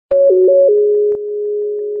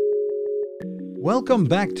Welcome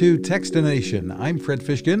back to Textination. I'm Fred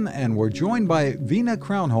Fishkin, and we're joined by Veena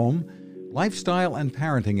Crownholm, lifestyle and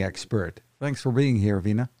parenting expert. Thanks for being here,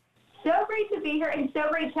 Veena. So great to be here and so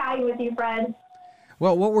great chatting with you, Fred.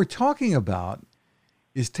 Well, what we're talking about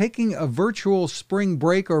is taking a virtual spring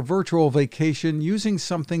break or virtual vacation using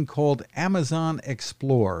something called Amazon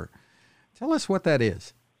Explore. Tell us what that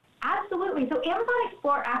is. Absolutely. So Amazon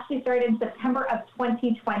Explore actually started in September of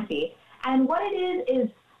 2020. And what it is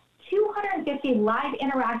 250 live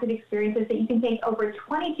interactive experiences that you can take over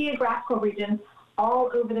 20 geographical regions all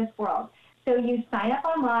over this world. So you sign up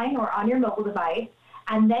online or on your mobile device,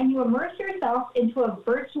 and then you immerse yourself into a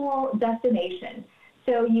virtual destination.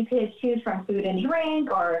 So you could choose from food and drink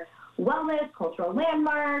or wellness, cultural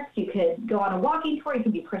landmarks. You could go on a walking tour. You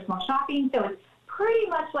could be personal shopping. So it's pretty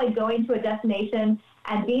much like going to a destination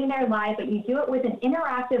and being there live, but you do it with an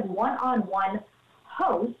interactive one-on-one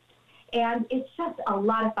host. And it's just a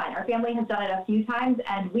lot of fun. Our family has done it a few times,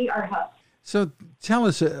 and we are hooked. So tell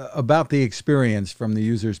us about the experience from the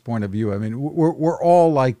user's point of view. I mean, we're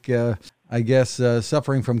all like,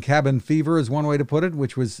 suffering from cabin fever is one way to put it,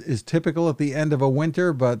 which is typical at the end of a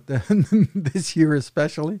winter, but this year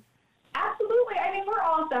especially. Absolutely. I mean, we're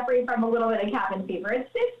all suffering from a little bit of cabin fever. It's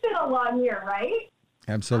been a long year, right?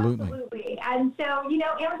 Absolutely. And so,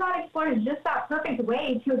 Amazon Explore is just that perfect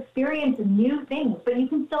way to experience new things, but you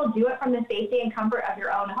can still do it from the safety and comfort of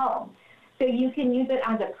your own home. So you can use it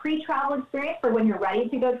as a pre-travel experience for when you're ready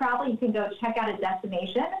to go travel. You can go check out a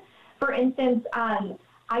destination. For instance, I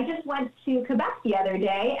just went to Quebec the other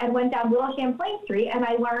day and went down Little Champlain Street, and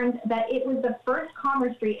I learned that it was the first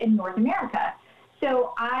commerce street in North America.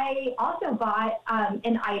 So I also bought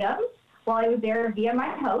an item while I was there via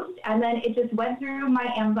my host, and then it just went through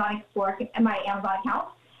my Amazon Explore and my Amazon account,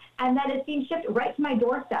 and then it's being shipped right to my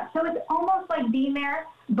doorstep. So it's almost like being there,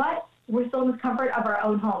 but we're still in the comfort of our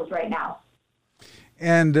own homes right now.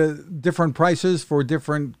 And different prices for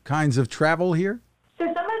different kinds of travel here? So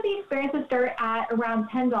some of the experiences start at around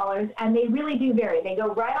 $10, and they really do vary. They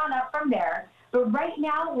go right on up from there. But right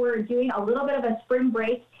now, we're doing a little bit of a spring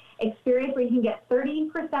break experience where you can get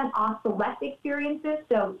 30% off select experiences.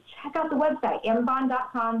 So check out the website,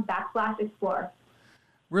 amazon.com/explore.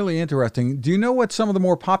 Really interesting. Do you know what some of the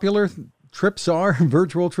more popular trips are,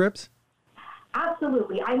 virtual trips?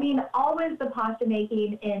 Absolutely. I mean, always the pasta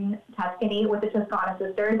making in Tuscany with the Toscana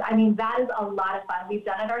sisters. I mean, that is a lot of fun. We've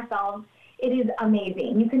done it ourselves. It is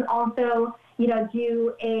amazing. You can also,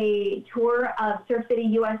 do a tour of Surf City,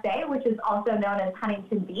 USA, which is also known as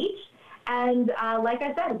Huntington Beach. And like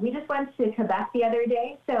I said, we just went to Quebec the other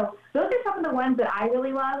day. So those are some of the ones that I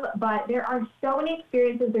really love, but there are so many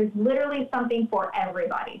experiences. There's literally something for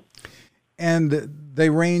everybody. And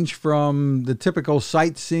they range from the typical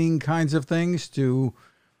sightseeing kinds of things to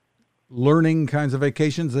learning kinds of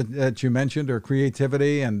vacations that you mentioned, or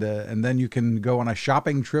creativity, and then you can go on a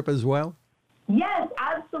shopping trip as well? Yes,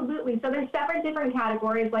 absolutely. So there's several different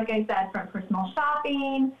categories, like I said, from personal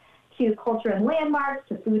shopping to culture and landmarks,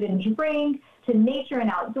 to food and drink, to nature and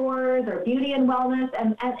outdoors, or beauty and wellness,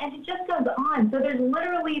 and it just goes on. So there's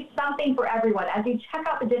literally something for everyone. As you check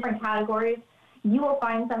out the different categories, you will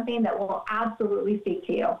find something that will absolutely speak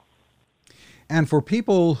to you. And for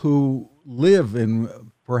people who live in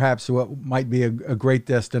perhaps what might be a great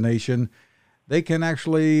destination, they can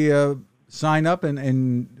actually sign up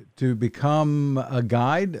and to become a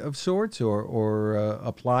guide of sorts or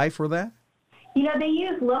apply for that? They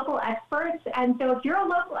use local experts, and so if you're a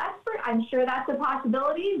local expert, I'm sure that's a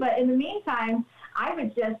possibility. But in the meantime, I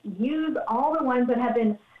would just use all the ones that have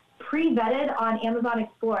been pre-vetted on Amazon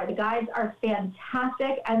Explore. The guides are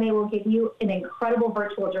fantastic, and they will give you an incredible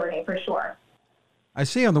virtual journey for sure. I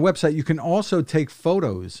see on the website you can also take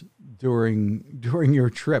photos during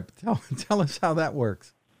your trip. Tell us how that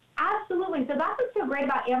works. Absolutely. So that's what's so great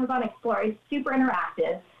about Amazon Explore. It's super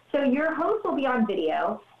interactive. So your host will be on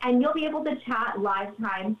video, and you'll be able to chat live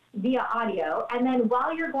time via audio. And then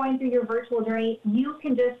while you're going through your virtual journey, you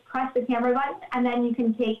can just press the camera button, and then you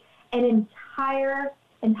can take an entire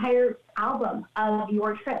album of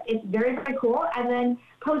your trip. It's very, very cool. And then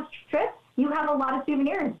post-trip, you have a lot of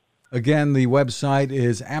souvenirs. Again, the website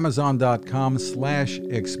is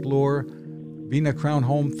amazon.com/explore. Veena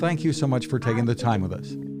Crownholm, thank you so much for taking the time with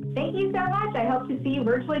us. Thank you so much. I hope to see you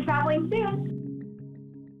virtually traveling soon.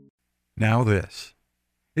 Now this.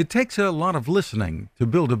 It takes a lot of listening to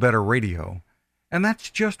build a better radio, and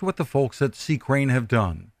that's just what the folks at C. Crane have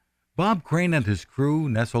done. Bob Crane and his crew,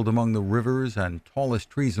 nestled among the rivers and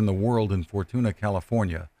tallest trees in the world in Fortuna,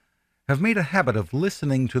 California, have made a habit of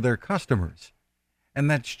listening to their customers. And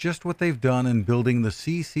that's just what they've done in building the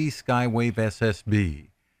CC Skywave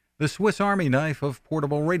SSB, the Swiss Army knife of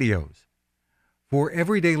portable radios. For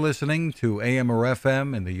everyday listening to AM or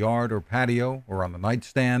FM in the yard or patio or on the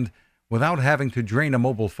nightstand without having to drain a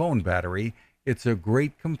mobile phone battery, it's a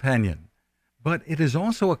great companion. But it is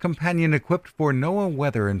also a companion equipped for NOAA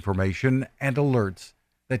weather information and alerts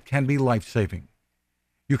that can be life-saving.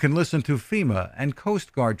 You can listen to FEMA and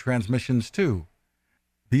Coast Guard transmissions too.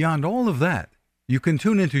 Beyond all of that, you can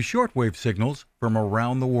tune into shortwave signals from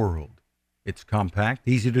around the world. It's compact,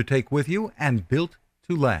 easy to take with you, and built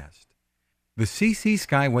to last. The CC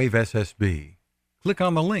Skywave SSB. Click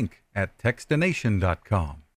on the link at textination.com.